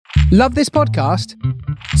Love this podcast?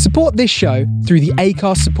 Support this show through the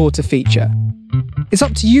Acast supporter feature. It's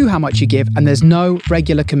up to you how much you give, and there's no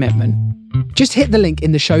regular commitment. Just hit the link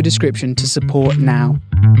in the show description to support now.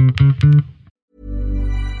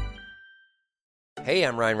 Hey,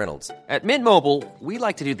 I'm Ryan Reynolds. At Mint Mobile, we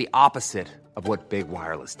like to do the opposite of what Big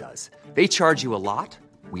Wireless does. They charge you a lot,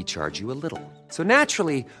 we charge you a little. So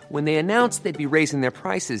naturally, when they announced they'd be raising their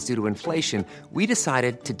prices due to inflation, we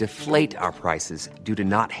decided to deflate our prices due to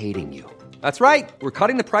not hating you. That's right. We're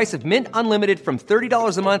cutting the price of Mint Unlimited from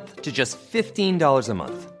 $30 a month to just $15 a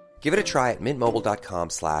month. Give it a try at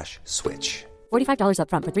mintmobile.com/switch. $45 up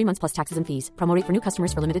front for 3 months plus taxes and fees. Promo rate for new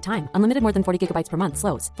customers for limited time. Unlimited more than 40 gigabytes per month.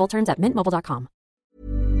 Slows full terms at mintmobile.com.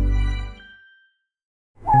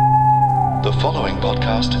 The following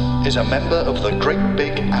podcast is a member of the Great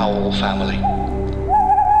Big Owl family.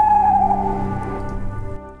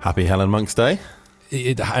 Happy Helen Monk's Day.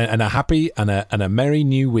 And a happy and a merry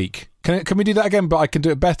new week. Can we do that again, but I can do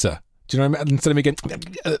it better? Do you know what I mean? Instead of me going...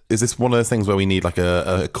 Is this one of those things where we need like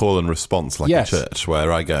a call and response like Yes. a church,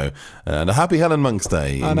 where I go, and a happy Helen Monk's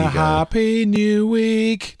Day. And a you go, happy new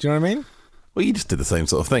week. Do you know what I mean? Well, you just did the same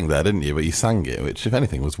sort of thing there, didn't you? But you sang it, which, if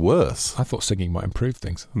anything, was worse. I thought singing might improve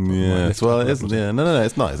things. Yes, well, it isn't. Yeah, no,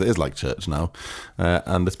 it's nice. It is like church now,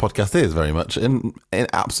 and this podcast is very much in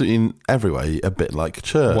absolutely in every way a bit like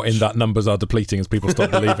church. What in that numbers are depleting as people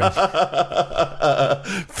stop believing.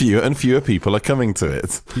 Fewer and fewer people are coming to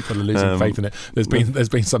it. People are losing faith in it. There's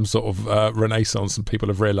been some sort of renaissance, and people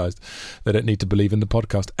have realised they don't need to believe in the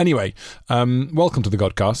podcast. Anyway, welcome to the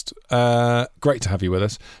Godcast. Great to have you with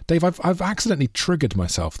us, Dave. I've accidentally triggered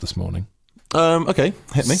myself this morning. Okay,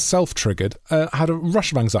 hit me. Self-triggered. Had a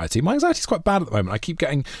rush of anxiety. My anxiety's quite bad at the moment. I keep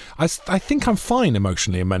getting... I think I'm fine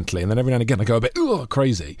emotionally and mentally, and then every now and again I go a bit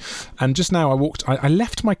crazy. And just now I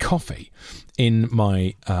left my coffee in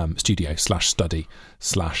my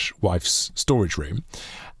studio/study/wife's storage room,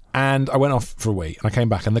 and I went off for a wee, and I came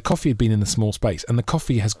back, and the coffee had been in a small space, and the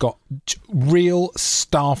coffee has got real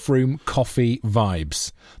staff room coffee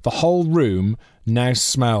vibes. The whole room now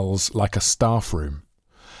smells like a staff room.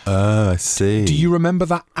 I see. Do you remember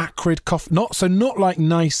that acrid coffee? Not like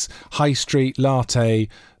nice high street latte.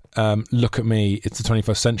 Look at me, it's the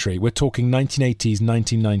 21st century. We're talking 1980s,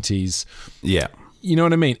 1990s. Yeah. You know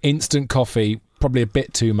what I mean? Instant coffee, probably a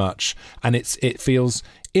bit too much, and it feels,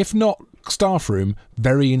 if not staff room,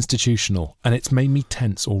 very institutional, and it's made me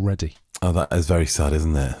tense already. Oh, that is very sad,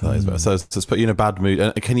 isn't it? That is very, so it's put you in a bad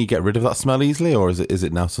mood. Can you get rid of that smell easily, or is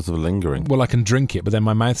it now sort of lingering? Well, I can drink it, but then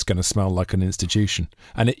my mouth's going to smell like an institution.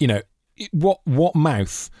 And what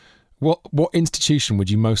institution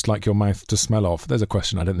would you most like your mouth to smell of? There's a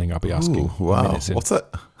question I don't think I'll be asking. Ooh, wow,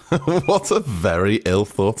 what's a very ill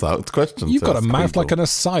thought out question. You've got a mouth like an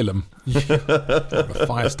asylum, a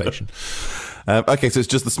fire station. Okay, so it's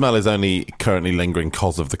just the smell is only currently lingering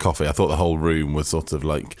because of the coffee. I thought the whole room was sort of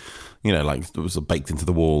like, like it was baked into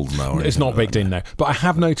the walls now. It's not baked in now. But I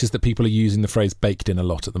have noticed that people are using the phrase baked in a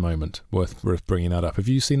lot at the moment. Worth bringing that up. Have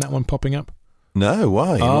you seen that one popping up? No,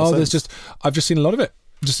 why? Oh, I've just seen a lot of it.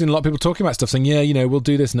 Just seen a lot of people talking about stuff saying, yeah, we'll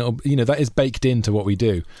do this, and it'll, that is baked into what we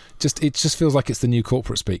do. It just feels like it's the new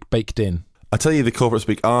corporate speak, baked in. I tell you, the corporate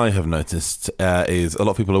speak I have noticed is a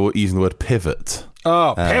lot of people are using the word pivot.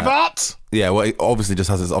 Oh, pivot! Yeah, well, it obviously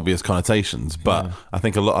just has its obvious connotations, but I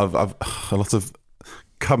think a lot of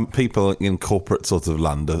people in corporate sort of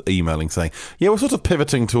land are emailing saying, yeah, we're sort of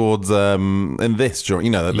pivoting towards in this,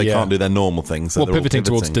 they can't do their normal things. So pivoting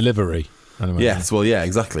towards delivery. Yes, well, yeah,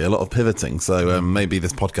 exactly. A lot of pivoting. So maybe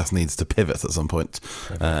this podcast needs to pivot at some point.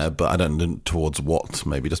 But I don't know towards what.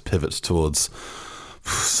 Maybe just pivot towards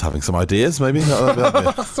having some ideas, maybe.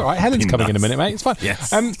 That's all right. Helen's coming in a minute, mate. It's fine. Yes.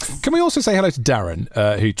 Can we also say hello to Darren,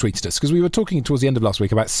 who tweeted us? Because we were talking towards the end of last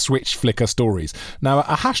week about Switch Flicker stories. Now,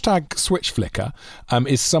 a hashtag Switch Flicker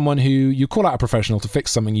is someone who you call out a professional to fix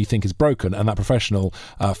something you think is broken, and that professional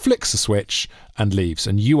flicks a switch and leaves.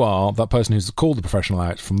 And you are that person who's called the professional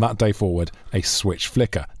out from that day forward a Switch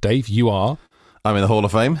Flicker. Dave, you are... I'm in the Hall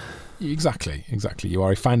of Fame. Exactly. You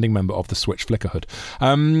are a founding member of the Switch Flicker Hood.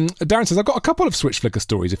 Darren says, I've got a couple of Switch Flicker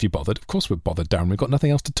stories if you're bothered. Of course we're bothered, Darren. We've got nothing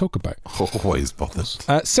else to talk about. Always bothered.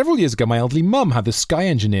 Several years ago, my elderly mum had the Sky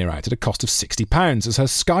Engineer out at a cost of £60 as her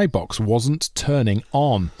Sky box wasn't turning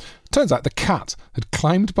on. Turns out the cat had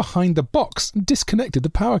climbed behind the box and disconnected the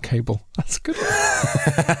power cable. That's good.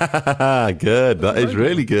 Good. That is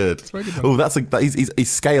really good. Oh, he's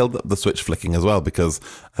scaled up the switch flicking as well, because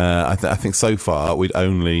I think so far we'd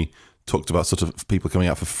only talked about sort of people coming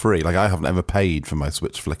out for free. Like, I haven't ever paid for my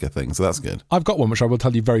Switch Flickr thing, so that's good. I've got one which I will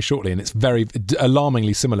tell you very shortly, and it's very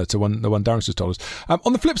alarmingly similar to the one Darren's just told us.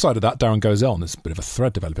 On the flip side of that, Darren goes on. There's a bit of a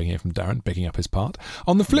thread developing here from Darren, picking up his part.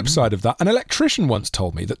 On the flip side of that, an electrician once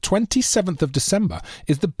told me that 27th of December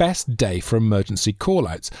is the best day for emergency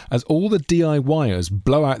call-outs, as all the DIYers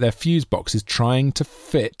blow out their fuse boxes trying to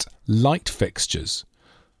fit light fixtures.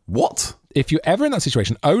 What? If you're ever in that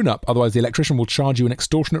situation, own up, otherwise the electrician will charge you an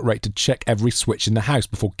extortionate rate to check every switch in the house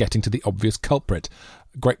before getting to the obvious culprit.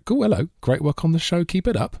 Great. Oh, hello. Great work on the show. Keep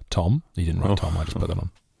it up. Tom. You didn't write Tom, I just put that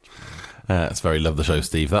on. It's very love the show,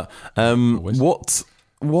 Steve, that. What?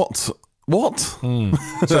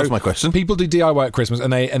 So that's my question. People do DIY at Christmas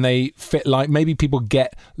and they fit maybe people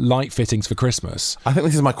get light fittings for Christmas. I think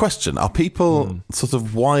this is my question. Are people sort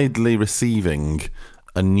of widely receiving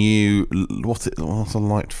a new what's a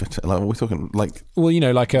light fitting? Like, are we talking like? Well, you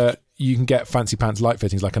can get fancy pants light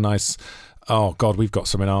fittings, like a nice. Oh God, we've got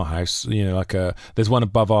some in our house. There's one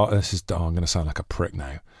above our. I'm going to sound like a prick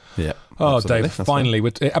now. Yeah. Oh, absolutely. Dave, finally,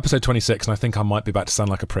 with episode 26, and I think I might be about to sound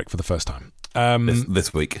like a prick for the first time.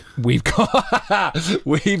 This week we've got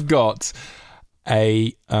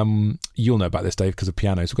a you'll know about this, Dave, because of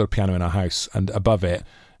pianos. We've got a piano in our house, and above it,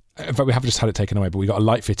 in fact, we have just had it taken away, but we've got a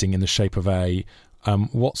light fitting in the shape of a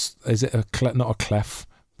not a clef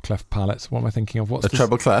palette. What am I thinking of?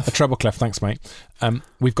 Treble clef? A treble clef, thanks, mate.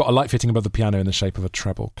 We've got a light fitting above the piano in the shape of a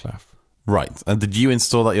treble clef. Right. And did you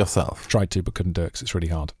install that yourself? Tried to, but couldn't do it because it's really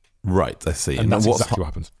hard. Right, I see. And that's exactly what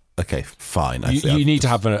happens. Okay, fine. You need to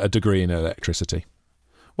have a degree in electricity.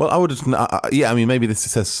 Well, I would just... I mean, maybe this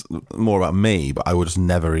says more about me, but I would just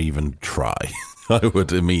never even try. I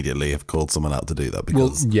would immediately have called someone out to do that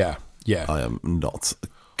because yeah. I am not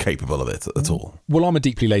capable of it at all. Well, I'm a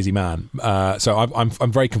deeply lazy man, so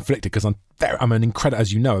I'm very conflicted because I'm an incredible,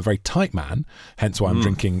 as you know, a very tight man. Hence why I'm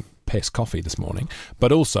drinking piss coffee this morning.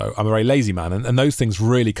 But also, I'm a very lazy man, and those things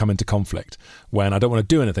really come into conflict when I don't want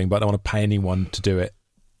to do anything, but I don't want to pay anyone to do it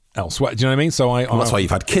elsewhere. Do you know what I mean? So that's why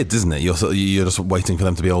you've had kids, isn't it? You're just waiting for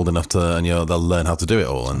them to be old enough to, and they'll learn how to do it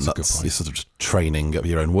all, and that's you're sort of just training up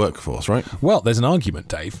your own workforce, right? Well, there's an argument,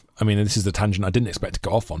 Dave. I mean, this is the tangent I didn't expect to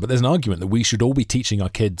go off on, but there's an argument that we should all be teaching our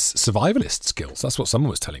kids survivalist skills. That's what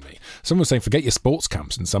someone was telling me. Someone was saying, forget your sports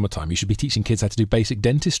camps in summertime. You should be teaching kids how to do basic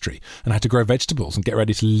dentistry and how to grow vegetables and get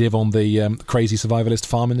ready to live on the crazy survivalist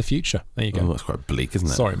farm in the future. There you go. Oh, that's quite bleak, isn't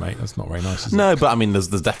it? Sorry, mate. That's not very nice, is it? No, but I mean, there's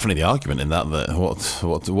definitely the argument in that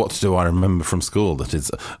what do I remember from school that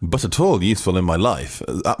is but at all useful in my life?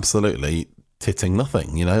 Absolutely titting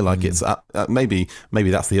nothing, it's maybe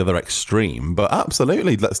that's the other extreme, but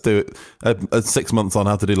absolutely let's do it 6 months on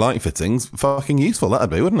how to do light fittings. Fucking useful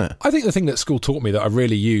that'd be, wouldn't it? I think the thing that school taught me that I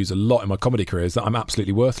really use a lot in my comedy career is that I'm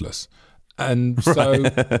absolutely worthless. And so, and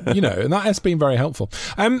that has been very helpful.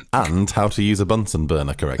 And how to use a Bunsen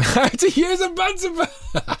burner correctly. How to use a Bunsen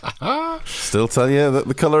burner. Still tell you that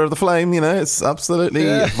the colour of the flame, it's absolutely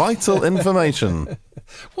vital information.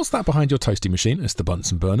 What's that behind your toasty machine? It's the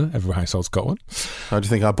Bunsen burner. Every household's got one. How do you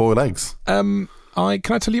think I boil eggs? Can I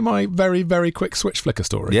tell you my very, very quick Switch Flickr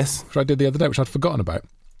story? Yes. Which I did the other day, which I'd forgotten about.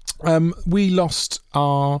 We lost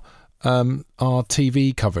our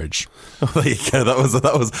TV coverage. Oh, there you go. That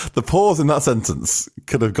was the pause in that sentence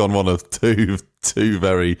could have gone one of two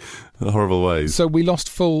very horrible ways. So we lost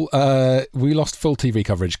full TV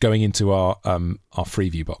coverage going into our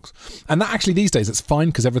Freeview box, and that actually these days it's fine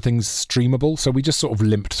because everything's streamable. So we just sort of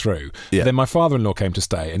limped through. Yeah. Then my father-in-law came to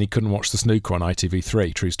stay, and he couldn't watch the snooker on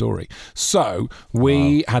ITV3. True story. So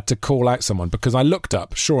we had to call out someone because I looked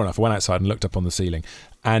up. Sure enough, I went outside and looked up on the ceiling.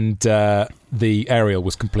 And the aerial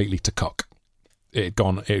was completely to cock. It had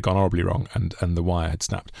gone horribly wrong, and the wire had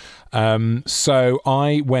snapped. So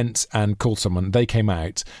I went and called someone. They came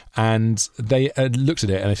out and they looked at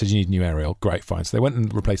it and they said, "You need a new aerial." Great, fine. So they went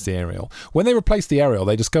and replaced the aerial. When they replaced the aerial,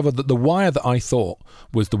 they discovered that the wire that I thought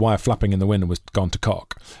was the wire flapping in the wind and was gone to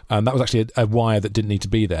cock. That was actually a wire that didn't need to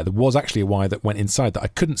be there. There was actually a wire that went inside that I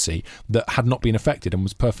couldn't see that had not been affected and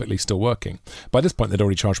was perfectly still working. By this point, they'd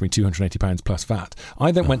already charged me £280 plus VAT.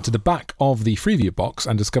 I then went to the back of the Freeview box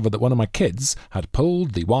and discovered that one of my kids had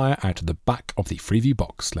pulled the wire out of the back of the Freeview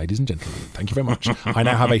box. Ladies and gentlemen, thank you very much. I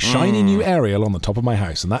now have a shiny new aerial on the top of my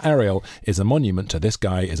house, and that aerial is a monument to this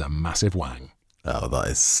guy is a massive wang. Oh, that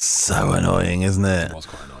is so annoying, isn't it? It was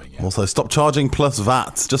quite annoying, yeah. Also, stop charging plus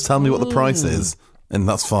VAT. Just tell me what the price is, and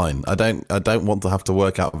that's fine. I don't want to have to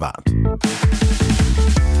work out VAT.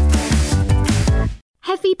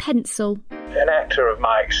 Heavy pencil. An actor of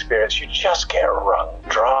my experience, you just get wrung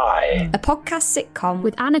dry. A podcast sitcom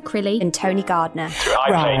with Anna Crilly and Tony Gardner.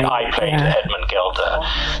 I played Edmund Gell Wilder,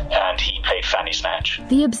 and he played Fanny Snatch.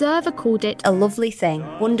 The Observer called it a lovely thing,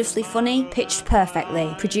 wonderfully funny, pitched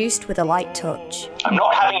perfectly, produced with a light touch. I'm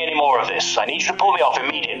not having any more of this. I need you to pull me off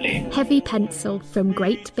immediately. Heavy Pencil from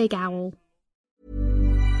Great Big Owl.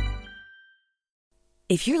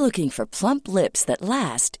 If you're looking for plump lips that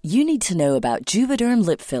last, you need to know about Juvederm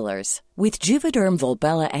lip fillers. With Juvederm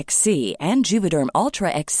Volbella XC and Juvederm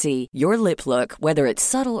Ultra XC, your lip look, whether it's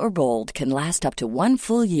subtle or bold, can last up to 1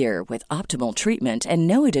 full year with optimal treatment and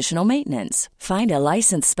no additional maintenance. Find a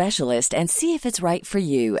licensed specialist and see if it's right for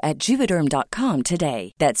you at Juvederm.com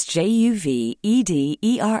today. That's JUVEDERM.com.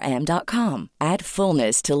 Add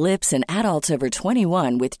fullness to lips in adults over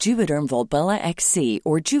 21 with Juvederm Volbella XC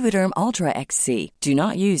or Juvederm Ultra XC. Do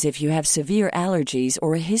not use if you have severe allergies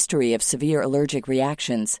or a history of severe allergic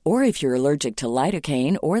reactions, or if you're allergic to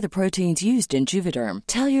lidocaine or the proteins used in Juvederm.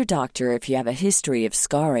 Tell your doctor if you have a history of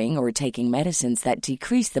scarring or taking medicines that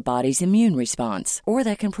decrease the body's immune response or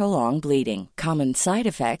that can prolong bleeding. Common side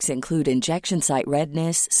effects include injection site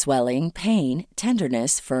redness, swelling, pain,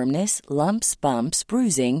 tenderness, firmness, lumps, bumps,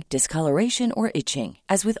 bruising, discoloration, or itching.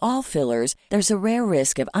 As with all fillers, there's a rare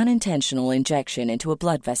risk of unintentional injection into a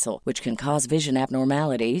blood vessel, which can cause vision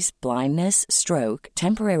abnormalities, blindness, stroke,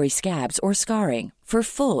 temporary scabs, or scarring. For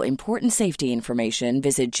full, important safety information,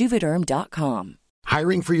 visit Juvederm.com.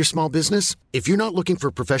 Hiring for your small business? If you're not looking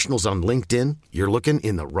for professionals on LinkedIn, you're looking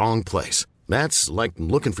in the wrong place. That's like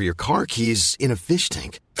looking for your car keys in a fish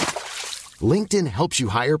tank. LinkedIn helps you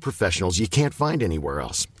hire professionals you can't find anywhere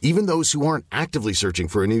else, even those who aren't actively searching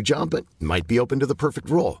for a new job but might be open to the perfect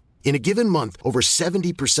role. In a given month, over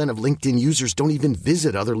 70% of LinkedIn users don't even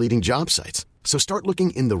visit other leading job sites. So start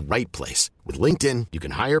looking in the right place. With LinkedIn, you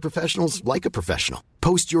can hire professionals like a professional.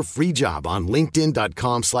 Post your free job on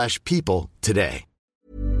linkedin.com/people today.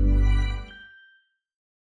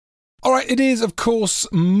 All right, it is, of course,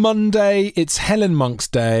 Monday. It's Helen Monk's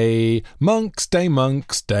Day. Monk's Day,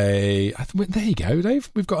 Monk's Day. There you go, Dave.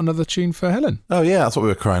 We've got another tune for Helen. Oh, yeah, that's what we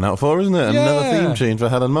were crying out for, isn't it? Yeah. Another theme tune for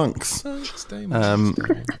Helen Monks. Monk's Day, Monk's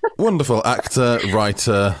Day. Wonderful actor,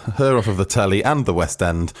 writer, her off of the telly and the West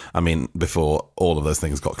End. I mean, before all of those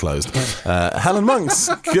things got closed. Helen Monks,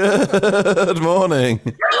 good morning.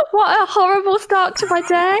 What a horrible start to my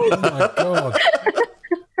day. Oh, my God.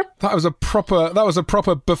 That was a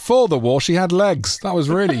proper before the war she had legs. That was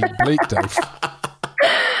really bleak, Dave.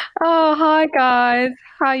 Oh, hi guys.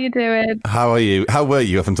 How you doing? How are you? How were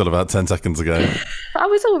you up until about 10 seconds ago? I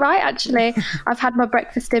was all right, actually. I've had my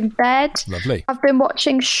breakfast in bed. Lovely. I've been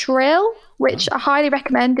watching Shrill, which I highly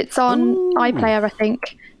recommend. It's on iPlayer, I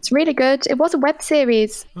think. It's really good. It was a web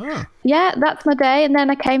series. Ah. Yeah, that's my day. And then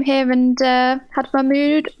I came here and had my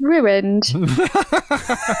mood ruined.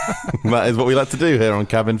 That is what we like to do here on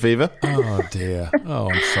Cabin Fever. Oh, dear. Oh,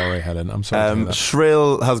 I'm sorry, Helen. I'm sorry to hear that.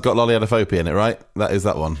 Shrill has got Lolliadophobia in it, right? That is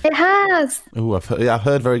that one. It has. Oh, I've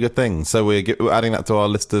heard very good things. So we're adding that to our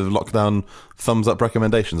list of lockdown thumbs-up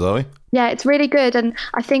recommendations, are we? Yeah, it's really good. And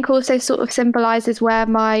I think also sort of symbolises where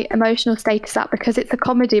my emotional state is at, because it's a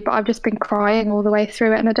comedy, but I've just been crying all the way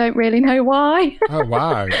through it and I don't really know why. Oh,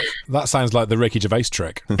 wow. That sounds like the Ricky Gervais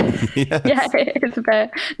trick. Yes. Yeah, it is a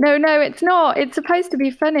bit. No, it's not. It's supposed to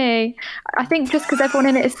be funny. I think just because everyone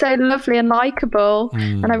in it is so lovely and likeable,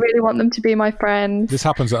 and I really want them to be my friends. This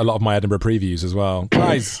happens at a lot of my Edinburgh previews as well.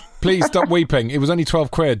 Guys, please stop weeping. It was only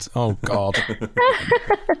 12 quid. Oh, God.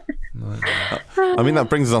 I mean, that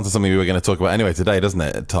brings us on to something we were going to talk about anyway today, doesn't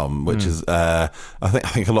it, Tom? Which is, I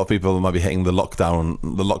think a lot of people might be hitting the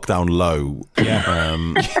lockdown low.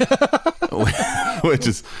 Yeah. Which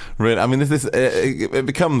is really, I mean, it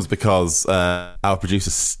becomes because our producer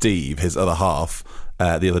Steve, his other half,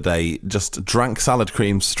 the other day just drank salad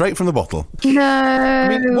cream straight from the bottle. No.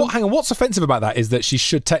 I mean, what's offensive about that is that she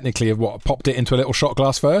should technically have popped it into a little shot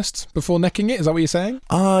glass first before necking it. Is that what you're saying?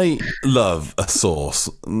 I love a sauce.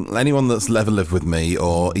 Anyone that's ever lived with me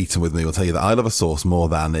or eaten with me will tell you that I love a sauce more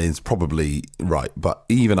than is probably right. But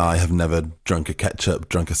even I have never drunk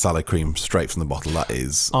a salad cream straight from the bottle. That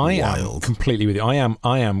is wild. I am completely with you. I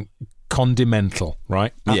am condimental,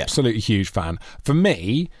 right? Absolutely huge fan. For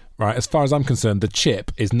me, right, as far as I'm concerned, the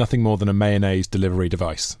chip is nothing more than a mayonnaise delivery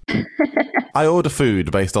device. I order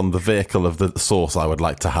food based on the vehicle of the sauce I would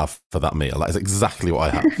like to have for that meal. That is exactly what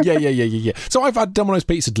I have. Yeah. So I've had Domino's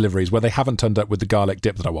pizza deliveries where they haven't turned up with the garlic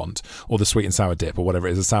dip that I want, or the sweet and sour dip, or whatever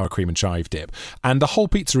it is, a sour cream and chive dip. And the whole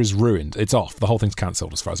pizza is ruined. It's off. The whole thing's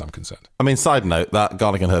cancelled as far as I'm concerned. I mean, side note, that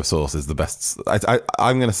garlic and herb sauce is the best.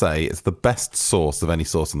 I'm going to say it's the best sauce of any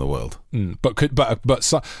sauce in the world.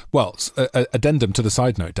 Addendum to the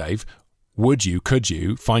side note, Dave. could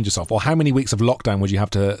you find yourself, or how many weeks of lockdown would you have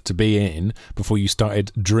to be in before you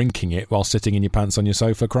started drinking it while sitting in your pants on your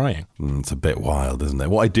sofa crying? It's a bit wild, isn't it?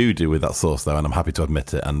 What I do with that sauce, though, and I'm happy to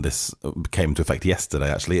admit it, and this came into effect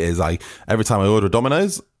yesterday, actually, is every time I order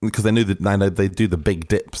Domino's, because I know they do the big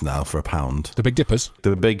dips now for £1. The big dippers?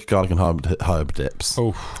 The big garlic and herb dips.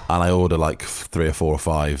 Oh. And I order like 3 or 4 or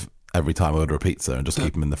 5 every time I order a pizza and just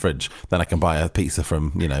keep them in the fridge. Then I can buy a pizza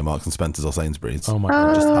from, Marks and Spencer's or Sainsbury's. Oh my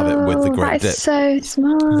God. Just have it with the great dip. That is so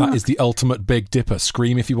smart. That is the ultimate big dipper.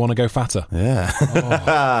 Scream if you want to go fatter. Yeah.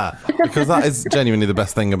 Oh. Because that is genuinely the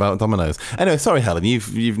best thing about Domino's. Anyway, sorry, Helen,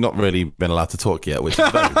 you've not really been allowed to talk yet, which is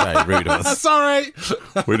very, very rude of us. Sorry.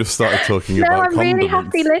 We'd have started talking about I'm really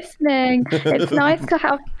condiments. happy listening. It's nice to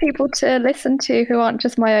have people to listen to who aren't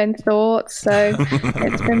just my own thoughts. So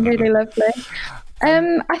it's been really lovely.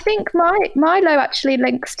 I think my low actually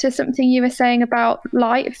links to something you were saying about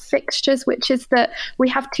light fixtures, which is that we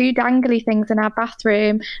have 2 dangly things in our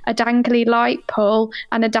bathroom, a dangly light pull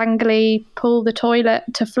and a dangly pull the toilet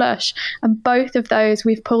to flush. And both of those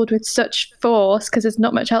we've pulled with such force, because there's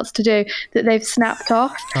not much else to do, that they've snapped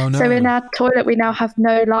off. Oh, no. So in our toilet we now have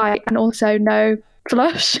no light and also no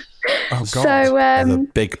flush. Oh, God. So There's a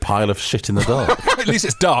big pile of shit in the dark. At least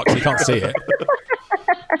it's dark, so you can't see it.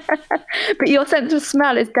 But your sense of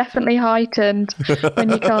smell is definitely heightened when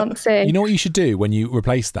you can't see. You know what you should do when you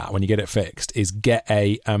replace that, when you get it fixed, is get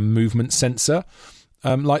a movement sensor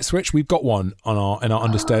light switch. We've got one in our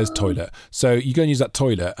understairs toilet. So you go and use that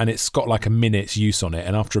toilet and it's got like a minute's use on it.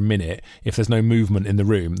 And after a minute, if there's no movement in the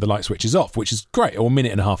room, the light switch is off, which is great. Or a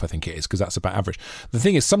minute and a half, I think it is, because that's about average. The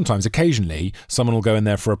thing is, occasionally, someone will go in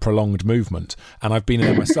there for a prolonged movement. And I've been in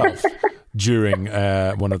there myself. During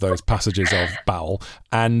one of those passages of bowel,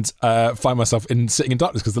 and find myself sitting in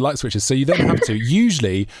darkness because the light switches. So you then have to,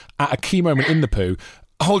 usually at a key moment in the poo,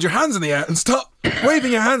 hold your hands in the air and start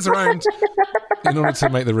waving your hands around in order to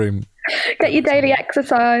make the room. Get your daily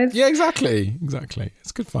exercise. Yeah, exactly.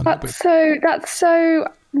 It's good fun. That's so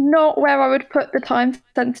not where I would put the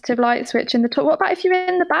time-sensitive light switch in the toilet. What about if you're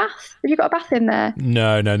in the bath? Have you got a bath in there?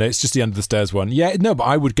 No, it's just the under the stairs one. Yeah, no, but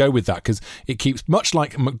I would go with that because it keeps, much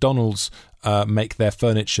like McDonald's make their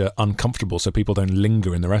furniture uncomfortable so people don't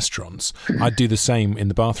linger in the restaurants. I'd do the same in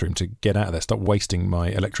the bathroom to get out of there, stop wasting my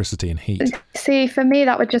electricity and heat. See, for me,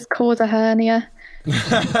 that would just cause a hernia.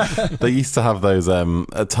 They used to have those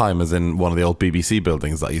timers in one of the old BBC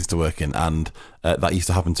buildings that I used to work in, and that used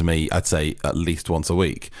to happen to me, I'd say, at least once a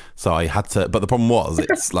week. So I had to, but the problem was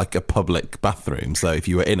it's like a public bathroom, so if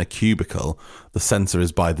you were in a cubicle, the sensor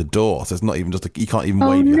is by the door, so it's not even just you can't even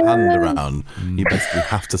wave your hand around. You basically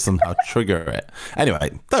have to somehow trigger it.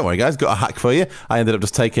 Anyway, don't worry guys, got a hack for you. I ended up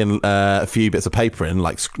just taking a few bits of paper in,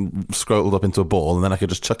 like scrolled up into a ball, and then I could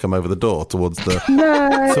just chuck them over the door towards the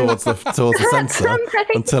towards the sensor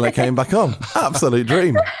until it came back on. Absolute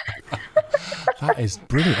dream. That is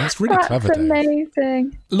brilliant. That's really clever. That's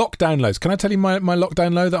amazing. Lockdown lows. Can I tell you my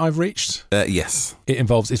lockdown low that I've reached? Yes.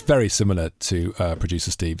 It's very similar to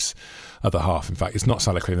producer Steve's other half. In fact, it's not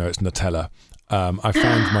salad cream, though, it's Nutella. I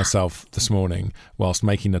found myself this morning, whilst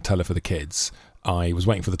making Nutella for the kids, I was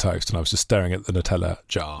waiting for the toast and I was just staring at the Nutella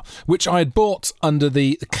jar, which I had bought under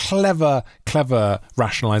the clever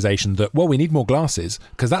rationalisation that, well, we need more glasses,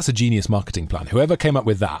 because that's a genius marketing plan. Whoever came up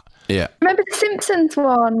with that. Yeah. Remember the Simpsons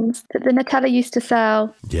ones that the Nutella used to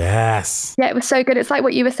sell? Yes. Yeah, it was so good. It's like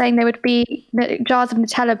what you were saying, there would be jars of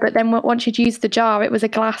Nutella, but then once you'd used the jar, it was a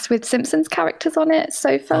glass with Simpsons characters on it.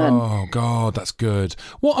 So fun. Oh, God, that's good.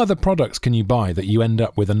 What other products can you buy that you end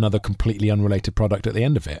up with another completely unrelated product at the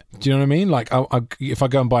end of it? Do you know what I mean? Like, if I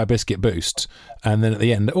go and buy a Biscuit Boost, and then at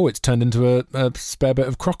the end, it's turned into a spare bit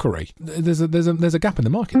of crockery. There's a gap in the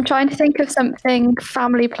market. I'm trying to think of something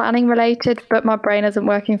family planning related, but my brain isn't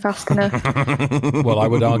working fast enough. Well, I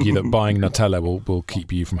would argue that buying Nutella will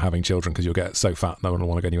keep you from having children, because you'll get so fat no one will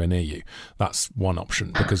want to go anywhere near you. That's one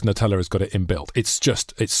option, because Nutella has got it inbuilt.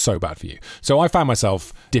 It's so bad for you. So I found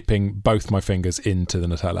myself dipping both my fingers into the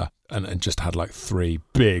Nutella and just had like 3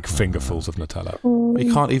 big fingerfuls of Nutella.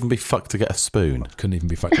 You can't even be fucked to get a spoon. Couldn't even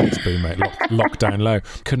be fucked to get a spoon, mate. Lockdown low.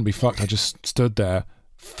 Couldn't be fucked. I just stood there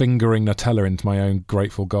fingering Nutella into my own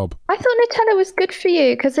grateful gob. I thought Nutella was good for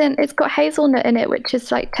you because it's got hazelnut in it, which is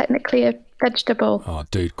like technically a vegetable. Oh,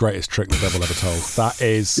 dude, greatest trick the devil ever told. That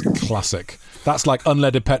is classic. That's like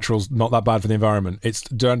unleaded petrol's not that bad for the environment.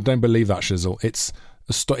 Don't believe that shizzle. It's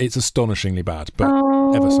astonishingly bad. But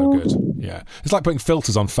ever so good. Yeah. It's like putting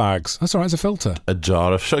filters on fags. That's all right, it's a filter. A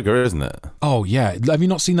jar of sugar, isn't it? Oh, yeah. Have you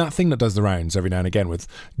not seen that thing that does the rounds every now and again with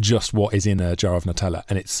just what is in a jar of Nutella?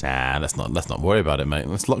 And it's... Nah, let's not worry about it, mate.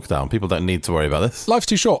 It's lockdown. People don't need to worry about this. Life's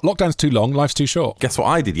too short. Lockdown's too long. Life's too short. Guess what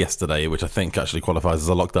I did yesterday, which I think actually qualifies as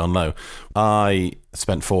a lockdown low? I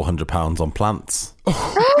spent £400 on plants.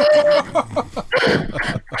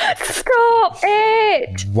 Stop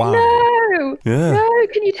it! Wow. No! Yeah. No,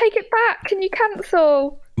 can you take it back? Can you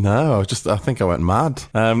cancel? No, I think I went mad.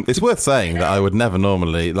 It's worth saying that I would never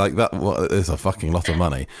normally, like that is a fucking lot of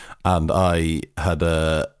money. And I had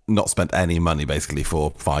not spent any money basically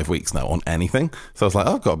for 5 weeks now on anything. So I was like,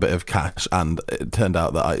 I've got a bit of cash. And it turned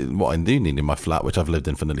out that what I do need in my flat, which I've lived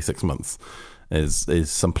in for nearly 6 months, is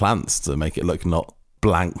some plants to make it look not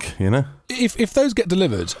blank, you know? If those get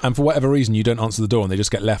delivered and for whatever reason you don't answer the door and they just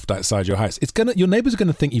get left outside your house, your neighbours are going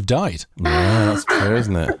to think you've died. Yeah, that's true,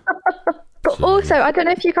 isn't it? But also, I don't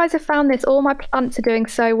know if you guys have found this, all my plants are doing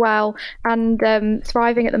so well and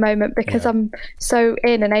thriving at the moment because I'm so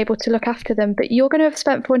in and able to look after them. But you're going to have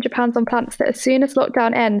spent £400 on plants that as soon as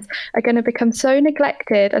lockdown ends are going to become so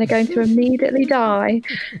neglected and are going to immediately die.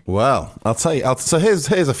 Well, I'll tell you. So here's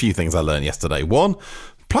a few things I learned yesterday. One,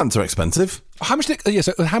 plants are expensive. How much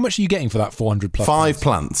are you getting for that 400 plus? 5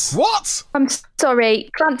 plants. What? I'm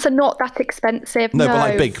sorry, plants are not that expensive. No,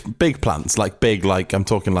 but like big plants, like big, like I'm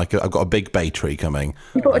talking like I've got a big bay tree coming.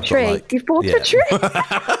 You bought a tree. You've bought a tree.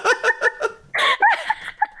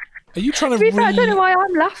 Are you trying to I don't know why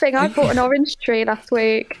I'm laughing. I bought an orange tree last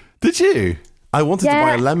week. Did you? I wanted to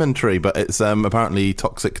buy a lemon tree, but it's apparently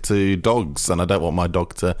toxic to dogs, and I don't want my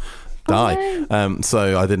dog to die.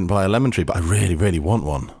 So I didn't buy a lemon tree, but I really, really want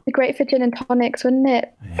one. Be great for gin and tonics, wouldn't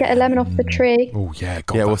it? Get a lemon off the tree. Oh yeah,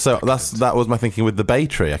 God, yeah. Well, so that was my thinking with the bay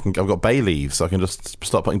tree. I've got bay leaves, so I can just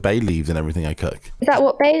start putting bay leaves in everything I cook. Is that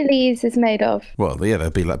what bay leaves is made of? Well, yeah,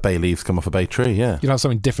 there'd be like bay leaves come off a bay tree. Yeah, you'll have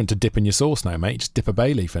something different to dip in your sauce now, mate. Just dip a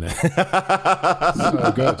bay leaf in it.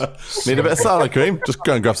 So good. Need a bit of salad cream? Just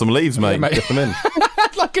go and grab some leaves, mate. Dip them in.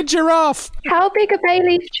 Like a giraffe. How big a bay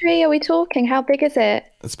leaf tree are we talking? How big is it?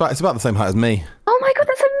 It's about the same height as me. Oh my God,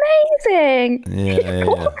 that's amazing! Yeah.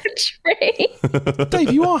 A tree.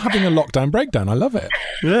 Dave, you are having a lockdown breakdown. I love it.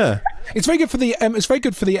 Yeah. It's very good for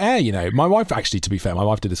the air, you know. My wife, actually, to be fair, my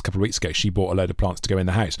wife did this a couple of weeks ago. She bought a load of plants to go in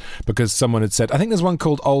the house because someone had said, I think there's one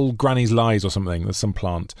called Old Granny's Lies or something. There's some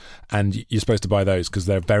plant, and you're supposed to buy those because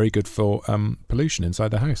they're very good for pollution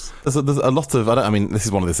inside the house. There's a lot of, this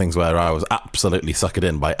is one of those things where I was absolutely suckered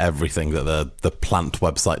in by everything that the plant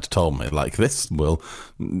website told me. Like, this will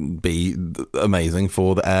be amazing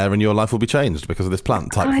for the air and your life will be changed because of this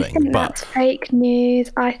plant type thing. I think that's fake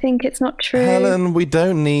news. I think it's not true. Helen, we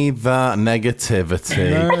don't need that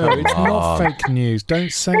negativity. No, it's not fake news.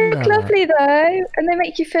 Don't say they that. look lovely though, and they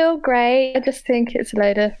make you feel great. I just think it's a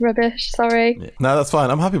load of rubbish. Sorry. Yeah. No, that's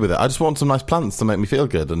fine. I'm happy with it. I just want some nice plants to make me feel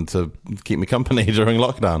good and to keep me company during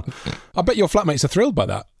lockdown. I bet your flatmates are thrilled by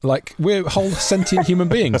that. Like, we're whole sentient human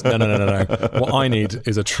beings. No. What I need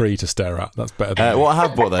is a tree to stare at. That's better than what I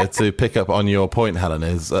have bought, though, to pick up on your point, Helen,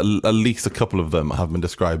 is at least a couple of them have been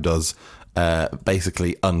described as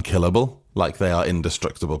basically unkillable. Like they are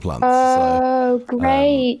indestructible plants. Oh, so,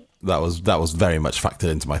 great. That was very much factored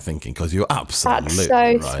into my thinking because you're absolutely That's so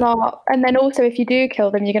right. smart. And then also, if you do kill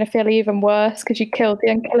them, you're going to feel even worse because you killed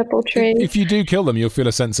the unkillable tree. If you do kill them, you'll feel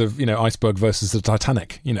a sense of, iceberg versus the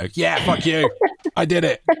Titanic. Yeah, fuck you. I did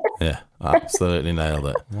it. Yeah, absolutely nailed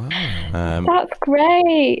it. Wow. That's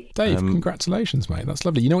great. Dave, congratulations, mate. That's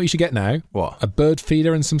lovely. You know what you should get now? What? A bird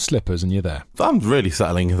feeder and some slippers, and you're there. I'm really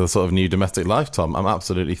settling into a sort of new domestic life, Tom. I'm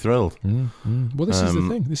absolutely thrilled. Well, this is the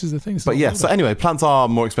thing. This is the thing. But yeah, so anyway, plants are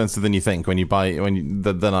more expensive than you think when you buy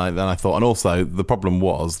than I thought. And also, the problem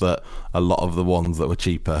was that a lot of the ones that were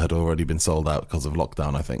cheaper had already been sold out because of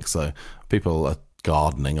lockdown, I think. So people are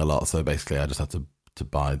gardening a lot. So basically, I just had to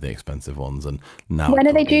buy the expensive ones, and now when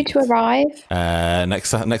are they due to arrive?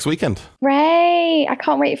 Next weekend. Ray, I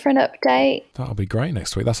can't wait for an update. That'll be great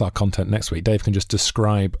next week. That's our content next week. Dave can just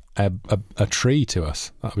describe a tree to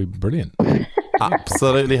us. That'll be brilliant.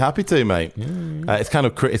 Absolutely happy to, mate. Yeah. It's kind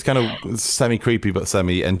of semi creepy but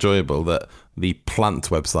semi enjoyable that the plant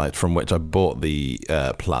website from which I bought the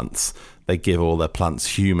plants, they give all their plants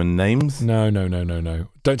human names. No.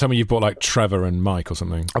 Don't tell me you've bought like Trevor and Mike or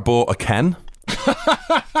something. I bought a Ken.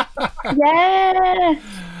 Yeah.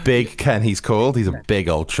 Big Ken, he's called. He's a big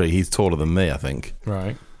old tree. He's taller than me, I think.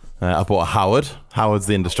 Right. I bought a Howard. Howard's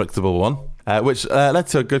the indestructible one. Which led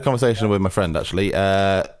to a good conversation with my friend, actually.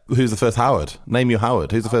 Who's the first Howard? Name your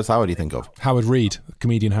Howard. Who's the first Howard you think of? Howard Reed,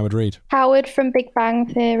 comedian Howard Reed. Howard from Big Bang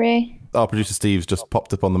Theory. our producer Steve's just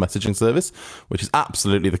popped up on the messaging service, which is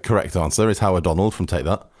absolutely the correct answer. It's Howard Donald from Take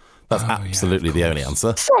That. That's absolutely the only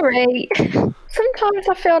answer. Sorry. Sometimes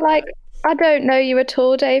I feel like I don't know you at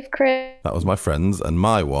all, Dave Chris. That was my friend's, and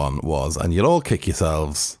my one was, and you'll all kick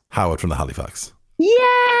yourselves, Howard from the Halifax.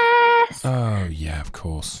 Yes! Oh, yeah, of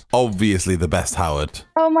course. Obviously the best Howard.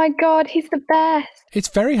 Oh my God, he's the best. It's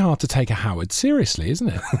very hard to take a Howard seriously,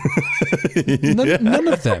 isn't it? None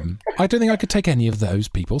of them. I don't think I could take any of those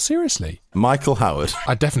people seriously. Michael Howard.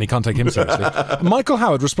 I definitely can't take him seriously. Michael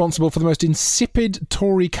Howard, responsible for the most insipid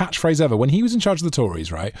Tory catchphrase ever. When he was in charge of the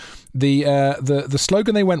Tories, right, the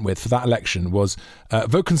slogan they went with for that election was,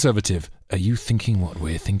 vote Conservative. Are you thinking what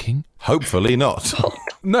we're thinking? Hopefully not.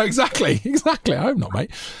 No, exactly. I hope not,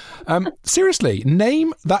 mate. Seriously,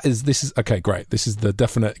 this is okay, great. This is the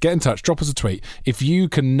definite. Get in touch, drop us a tweet. If you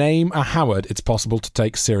can name a Howard it's possible to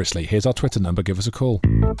take seriously. Here's our Twitter number, give us a call.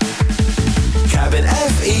 Cabin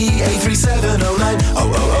FE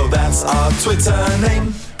 83709. That's our Twitter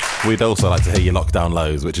name. We'd also like to hear your lockdown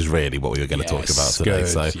lows, which is really what we were going to talk about today.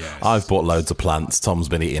 Good, yes. I've bought loads of plants. Tom's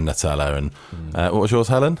been eating Nutella. And what was yours,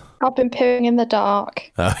 Helen? I've been pooing in the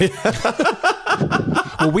dark.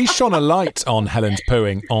 Well, we shone a light on Helen's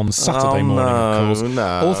pooing on Saturday morning, of course.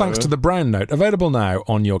 No. All thanks to the Brown Note, available now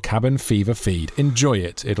on your Cabin Fever feed. Enjoy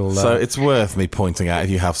it. So it's worth me pointing out,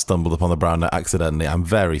 if you have stumbled upon the Brown Note accidentally, I'm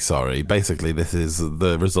very sorry. Basically, this is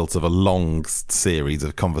the result of a long series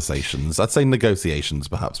of conversations, I'd say negotiations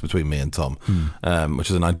perhaps, between me and Tom,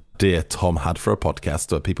 which is an idea Tom had for a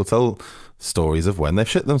podcast where people tell stories of when they've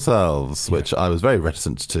shit themselves, which I was very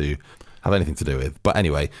reticent to have anything to do with. But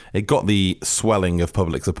anyway, it got the swelling of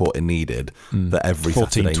public support it needed that every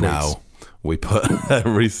Saturday tweets. Now we put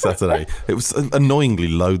every Saturday. It was annoyingly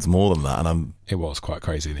loads more than that, and it was quite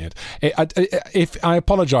crazy in the end. If I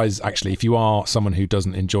apologise, actually, if you are someone who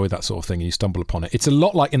doesn't enjoy that sort of thing and you stumble upon it, it's a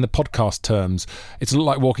lot like in the podcast terms. It's a lot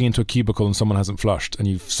like walking into a cubicle and someone hasn't flushed, and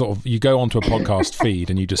you go onto a podcast feed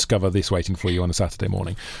and you discover this waiting for you on a Saturday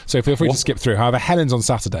morning. So feel free to skip through. However, Helen's on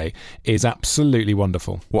Saturday is absolutely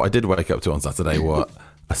wonderful. What I did wake up to on Saturday were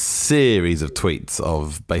a series of tweets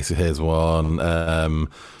of basically, here's one.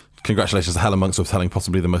 Congratulations to Helen Monks for telling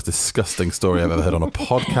possibly the most disgusting story I've ever heard on a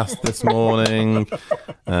podcast this morning.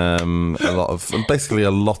 A lot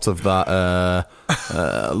of that,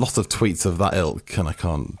 a lot of tweets of that ilk, and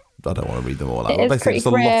I don't want to read them all out. Basically, just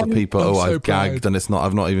a lot of people. I've gagged, and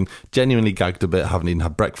I've not even genuinely gagged a bit. Haven't even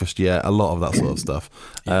had breakfast yet. A lot of that sort of stuff.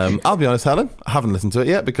 I'll be honest, Helen, I haven't listened to it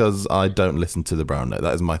yet because I don't listen to the Brown Note.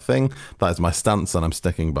 That is my thing. That is my stance, and I'm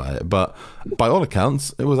sticking by it. But by all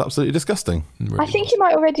accounts, it was absolutely disgusting. I think you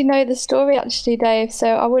might already know the story, actually, Dave. So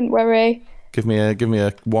I wouldn't worry. Give me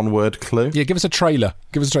a one-word clue. Yeah, give us a trailer.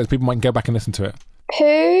 People might go back and listen to it.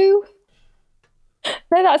 Poo.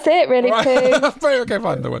 No, that's it, really. Poo. Okay,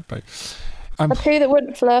 fine. The word poo. A poo that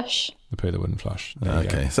wouldn't flush. The poo that wouldn't flush.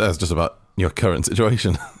 Okay, so that's just about your current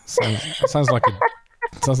situation. sounds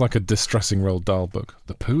like a distressing Roald Dahl book.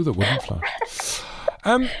 The poo that wouldn't flush.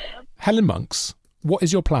 Helen Monks, what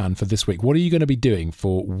is your plan for this week? What are you going to be doing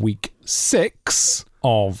for week 6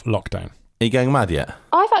 of lockdown? Are you going mad yet?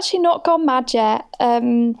 I've actually not gone mad yet.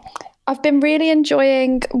 I've been really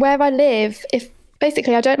enjoying where I live.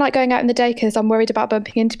 Basically, I don't like going out in the day because I'm worried about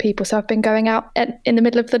bumping into people. So I've been going out in the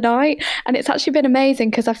middle of the night. And it's actually been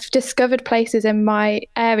amazing because I've discovered places in my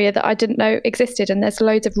area that I didn't know existed. And there's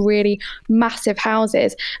loads of really massive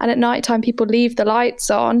houses. And at night time, people leave the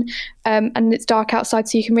lights on and it's dark outside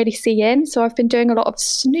so you can really see in. So I've been doing a lot of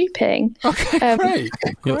snooping. Okay, great.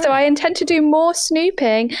 So I intend to do more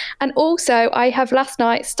snooping. And also, I have last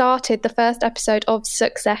night started the first episode of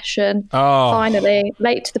Succession. Finally,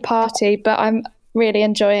 late to the party, but I'm really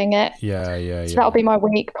enjoying it. Yeah. So that'll be my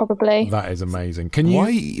week, probably. That is amazing.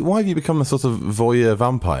 Why have you become a sort of voyeur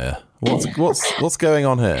vampire? What's going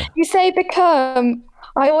on here? You say become.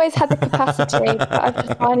 I always had the capacity, but I've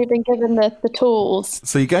just finally been given the tools.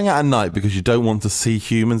 So you're going out at night because you don't want to see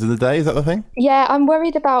humans in the day? Is that the thing? Yeah, I'm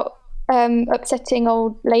worried about upsetting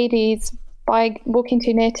old ladies by walking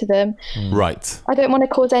too near to them. Right. I don't want to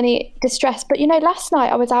cause any distress. But, last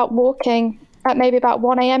night I was out walking at maybe about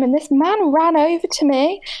 1 a.m. and this man ran over to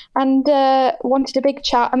me and wanted a big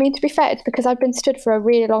chat. I mean, to be fair, it's because I've been stood for a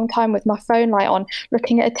really long time with my phone light on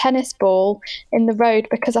looking at a tennis ball in the road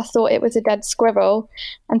because I thought it was a dead squirrel.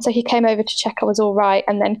 And so he came over to check I was all right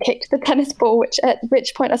and then kicked the tennis ball, which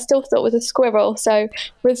point I still thought was a squirrel. So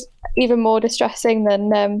was even more distressing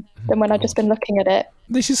than when I'd just been looking at it.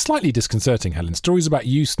 This is slightly disconcerting, Helen. Stories about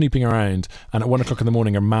you snooping around and at 1 o'clock in the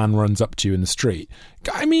morning a man runs up to you in the street.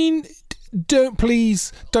 I mean, don't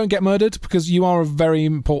get murdered because you are a very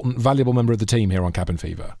important, valuable member of the team here on Cabin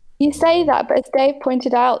Fever. You say that, but as Dave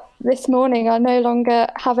pointed out this morning, I no longer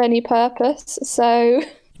have any purpose, so...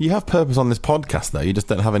 You have purpose on this podcast, though. You just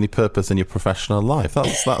don't have any purpose in your professional life.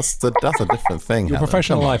 That's a different thing. Your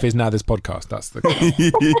professional life is now this podcast. That's the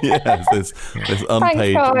yes, this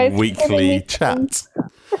unpaid weekly chat.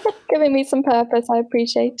 Giving me some purpose, I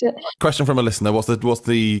appreciate it. Question from a listener: What's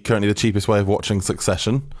currently the cheapest way of watching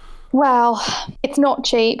Succession? Well, it's not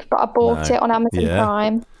cheap, but I bought it on Amazon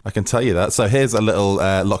Prime. I can tell you that. So here's a little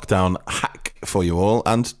lockdown hack for you all,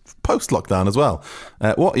 and post-lockdown as well.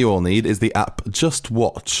 What you all need is the app Just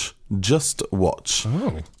Watch. Just Watch.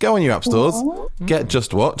 Oh. Go on your app stores, get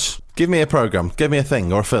Just Watch. Give me a program, give me a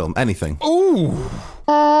thing or a film, anything. Ooh.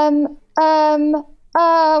 Oh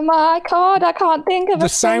my God, I can't think of The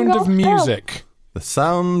Sound of Music. The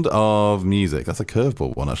Sound of Music. That's a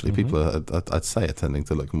curveball one, actually. People, I'd say, are tending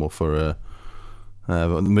to look more for a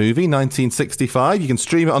movie. 1965. You can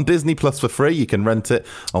stream it on Disney Plus for free. You can rent it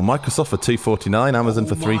on Microsoft for $2.49, Amazon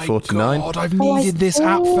for $3.49. God, I've needed this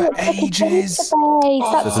app for ages. There's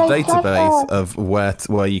a database of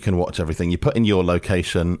where you can watch everything. You put in your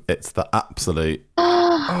location. It's the absolute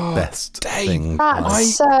best thing.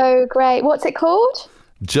 That's so great. What's it called?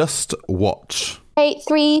 Just Watch.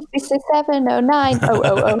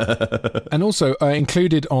 83670900. And also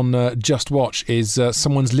included on Just Watch is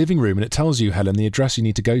someone's living room, and it tells you, Helen, the address you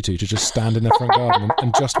need to go to just stand in their front garden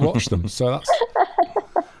and just watch them. So that's...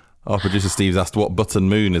 Our producer Steve's asked what Button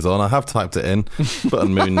Moon is on. I have typed it in.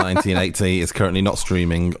 Button Moon 1980 is currently not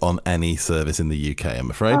streaming on any service in the UK,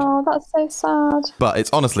 I'm afraid. Oh, that's so sad. But it's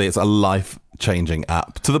a life-changing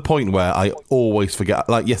app to the point where I always forget.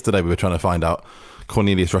 Like yesterday we were trying to find out,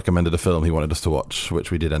 Cornelius recommended a film he wanted us to watch,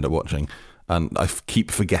 which we did end up watching. And I keep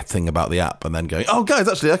forgetting about the app and then going, oh, guys,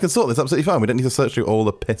 actually, I can sort this absolutely fine. We don't need to search through all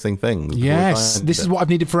the pissing things. Yes, this is what I've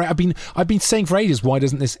needed for... I've been saying for ages, why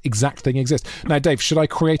doesn't this exact thing exist? Now, Dave, should I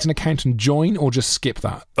create an account and join or just skip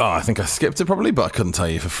that? Oh, I think I skipped it probably, but I couldn't tell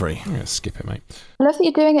you for free. Yeah, skip it, mate. I love that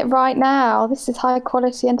you're doing it right now. This is high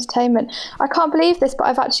quality entertainment. I can't believe this, but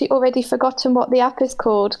I've actually already forgotten what the app is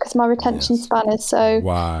called because my retention span is so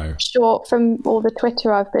short from all the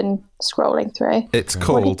Twitter I've been scrolling through. It's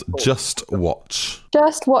called Just Watch.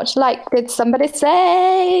 Just Watch, like, did somebody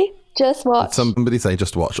say Just Watch? Did somebody say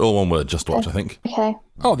Just Watch? All one word, Just Watch, I think. Okay.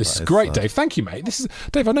 Oh, this is great, Dave. Thank you, mate.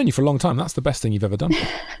 Dave, I've known you for a long time. That's the best thing you've ever done.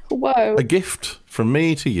 Whoa. A gift from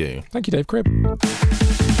me to you. Thank you, Dave Cribb.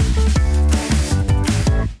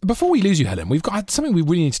 Before we lose you, Helen, we've got something we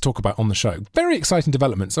really need to talk about on the show. Very exciting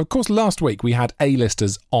developments. Of course, last week we had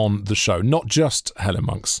A-listers on the show, not just Helen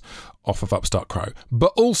Monks off of Upstart Crow,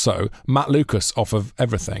 but also Matt Lucas off of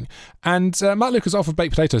Everything. And Matt Lucas off of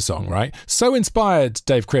Baked Potato Song, right? So inspired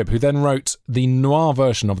Dave Cribb, who then wrote the noir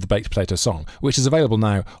version of the Baked Potato Song, which is available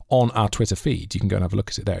now on our Twitter feed. You can go and have a look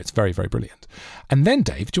at it there. It's very, very brilliant. And then,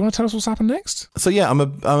 Dave, do you want to tell us what's happened next? So yeah, I'm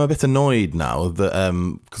a bit annoyed now that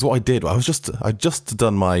because what I did, I'd just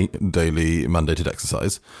done my daily mandated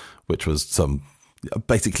exercise, which was some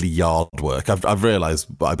basically yard work. I've realised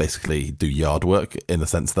I basically do yard work in the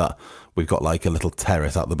sense that we've got like a little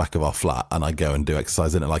terrace out the back of our flat, and I go and do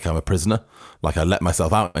exercise in it like I'm a prisoner. Like I let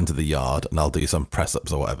myself out into the yard and I'll do some press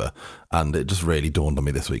ups or whatever. And it just really dawned on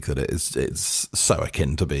me this week that it's so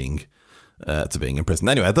akin to being in prison.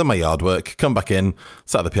 Anyway, I've done my yard work, come back in,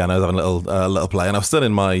 sat at the piano, having a little play, and I was still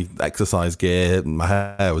in my exercise gear. My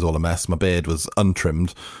hair was all a mess. My beard was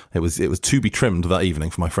untrimmed. It was to be trimmed that evening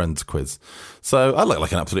for my friend's quiz. So I looked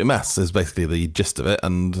like an absolute mess, is basically the gist of it,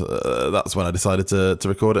 and that's when I decided to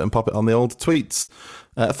record it and pop it on the old tweets.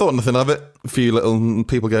 I thought nothing of it. A few little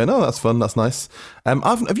people going, oh, that's fun, that's nice.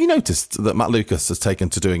 Have you noticed that Matt Lucas has taken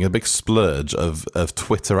to doing a big splurge of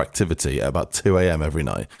Twitter activity at about 2 a.m. every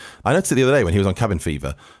night? I noticed it the other day when he was on Cabin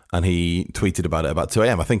Fever and he tweeted about it about 2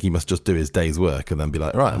 a.m. I think he must just do his day's work and then be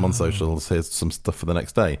like, right, I'm on socials, here's some stuff for the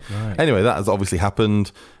next day. Right. Anyway, that has obviously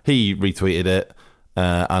happened. He retweeted it.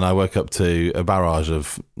 And I woke up to a barrage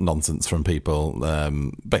of nonsense from people,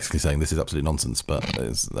 basically saying this is absolute nonsense, but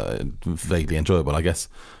it's vaguely enjoyable, I guess.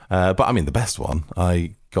 But I mean, the best one,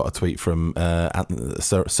 I got a tweet from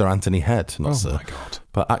Sir Anthony Head, not Sir, my God,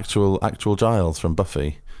 but actual Giles from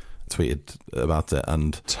Buffy tweeted about it,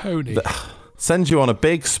 and Tony sends you on a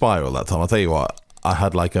big spiral that time. I'll tell you what, I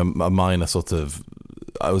had like a minor sort of.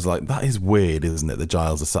 I was like, that is weird, isn't it? That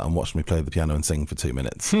Giles has sat and watched me play the piano and sing for 2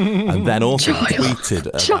 minutes. And then also tweeted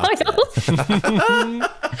about it.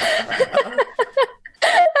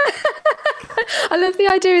 I love the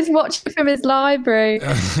idea he's watching from his library.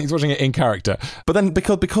 He's watching it in character. But then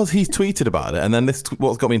because he's tweeted about it, and then this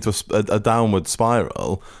what's got me into a downward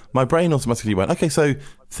spiral, my brain automatically went, okay, so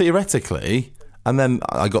theoretically, And then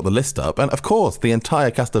I got the list up, and of course, the entire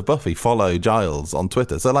cast of Buffy follow Giles on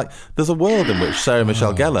Twitter. So, like, there's a world in which Sarah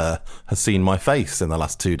Michelle Gellar has seen my face in the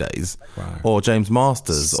last 2 days, or James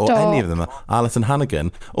Masters, or any of them. Alison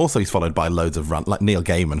Hannigan. Also, he's followed by loads of like Neil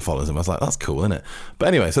Gaiman follows him. I was like, that's cool, isn't it? But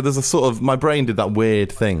anyway, so there's a sort of, my brain did that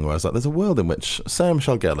weird thing where I was like, there's a world in which Sarah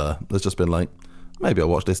Michelle Gellar has just been like, maybe I'll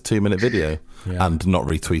watch this 2-minute video and not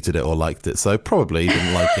retweeted it or liked it. So probably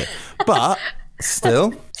didn't like it, but.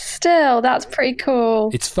 Still, that's pretty cool.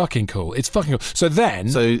 It's fucking cool. So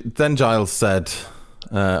then Giles said,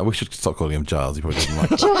 we should stop calling him Giles. He probably doesn't like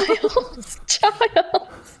that.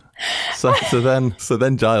 Giles. So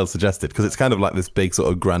then Giles suggested, because it's kind of like this big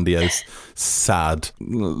sort of grandiose, sad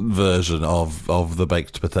version of the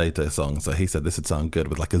Baked Potato song. So he said this would sound good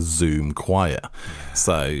with like a Zoom choir.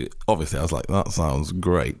 So obviously I was like, that sounds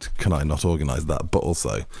great. Can I not organise that? But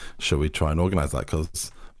also, should we try and organise that?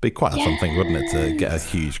 Because be quite a fun thing, wouldn't it, to get a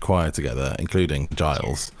huge choir together, including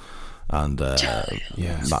Giles and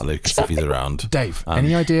Matt Lucas if he's around. Dave,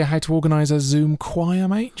 any idea how to organise a Zoom choir,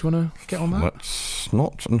 mate? Do you want to get on that?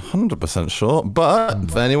 Not 100% sure, but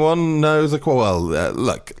if anyone knows a choir,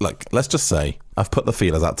 look, let's just say I've put the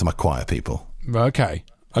feelers out to my choir people. Okay.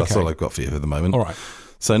 That's all I've got for you at the moment. All right.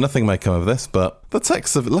 So nothing may come of this, but the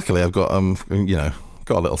texts of, luckily I've got,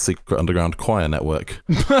 got a little secret underground choir network.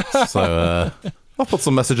 So, I'll put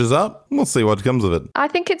some messages out. We'll see what comes of it. I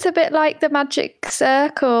think it's a bit like the Magic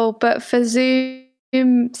Circle, but for Zoom,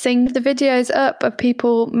 seeing the videos up of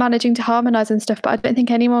people managing to harmonise and stuff, but I don't think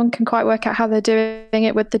anyone can quite work out how they're doing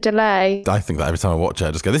it with the delay. I think that every time I watch it,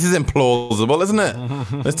 I just go, this is implausible, isn't it?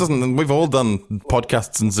 This doesn't, we've all done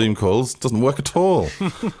podcasts and Zoom calls. It doesn't work at all.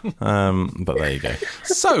 But there you go.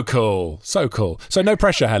 So cool. So no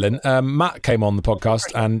pressure, Helen. Matt came on the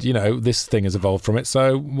podcast and, this thing has evolved from it.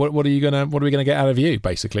 So what are we going to get out of you,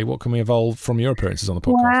 basically? What can we evolve from your appearances on the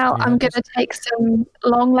podcast? Well, I'm going to take some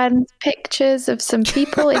long lens pictures of some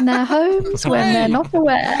people in their homes when they're not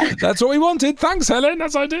aware. That's what we wanted. Thanks, Helen.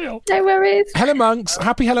 That's ideal. No worries. Helen Monks,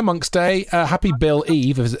 happy Helen Monks Day. Happy Bill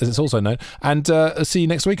Eve, as it's also known. And see you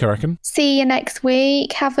next week, I reckon. See you next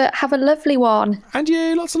week. Have a lovely one. And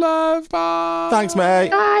you, lots of love. Bye. Thanks,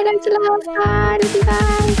 mate. Bye, lots of love. Bye.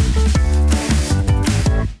 Bye.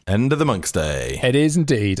 End of the Monks Day. It is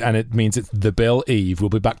indeed, and it means it's the Bill Eve. We'll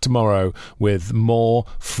be back tomorrow with more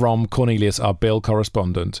from Cornelius, our Bill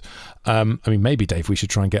correspondent. Maybe, Dave, we should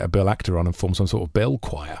try and get a Bill actor on and form some sort of Bill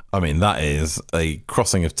choir. That is a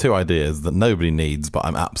crossing of two ideas that nobody needs, but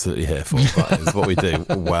I'm absolutely here for. That is what we do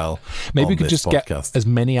well. Maybe we could just podcast. Get as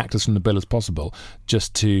many actors from the Bill as possible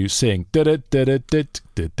just to sing. Can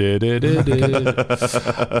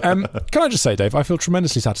I just say, Dave, I feel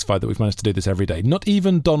tremendously satisfied that we've managed to do this every day. Not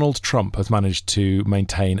even Donald Trump has managed to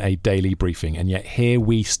maintain a daily briefing, and yet here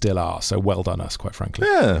we still are. So well done us, quite frankly.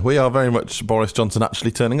 Yeah, we are very much Boris Johnson actually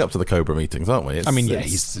turning up to the Cobra meetings, aren't we?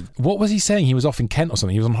 What was he saying? He was off in Kent or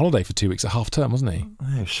something. He was on holiday for 2 weeks at half term, wasn't he?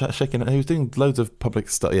 Shaking. He was doing loads of public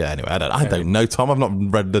stuff. Yeah, anyway, I don't know, Tom. I've not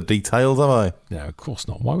read the details, have I? No, of course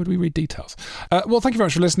not. Why would we read details? Well, thank you very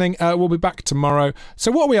much for listening. We'll be back tomorrow. So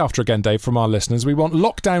what are we after again, Dave, from our listeners? We want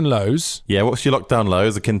lockdown lows. Yeah, what's your lockdown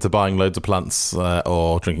lows? Akin to buying loads of plants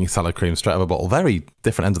or drinking salad cream straight out of a bottle. Very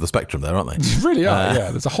different ends of the spectrum there, aren't they? They really are,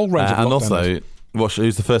 yeah. There's a whole range of lockdown and also, lows.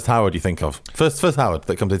 Who's the first Howard you think of? First Howard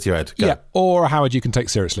that comes into your head. Go. Yeah, or a Howard you can take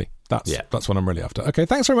seriously. That's what I'm really after. Okay,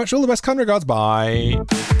 thanks very much. All the best. Kind regards. Bye.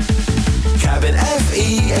 Cabin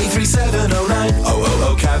FE 83709.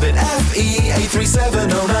 Oh, Cabin FE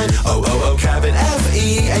 83709. Oh, Cabin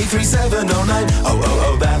FE 83709.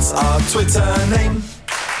 Oh, that's our Twitter name.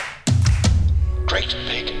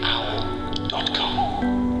 GreatBigOwl.com.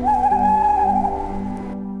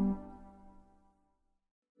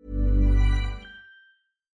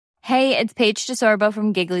 Hey, it's Paige DeSorbo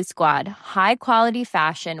from Giggly Squad. High quality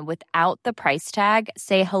fashion without the price tag.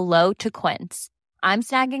 Say hello to Quince. I'm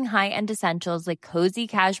snagging high-end essentials like cozy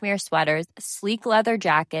cashmere sweaters, sleek leather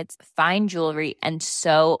jackets, fine jewelry, and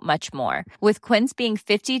so much more. With Quince being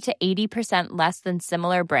 50 to 80% less than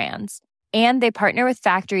similar brands. And they partner with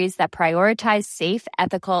factories that prioritize safe,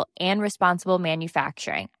 ethical, and responsible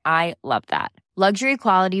manufacturing. I love that. Luxury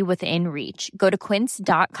quality within reach. Go to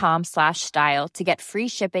quince.com/style to get free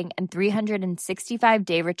shipping and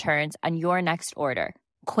 365-day returns on your next order.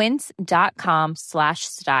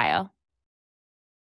 Quince.com/style.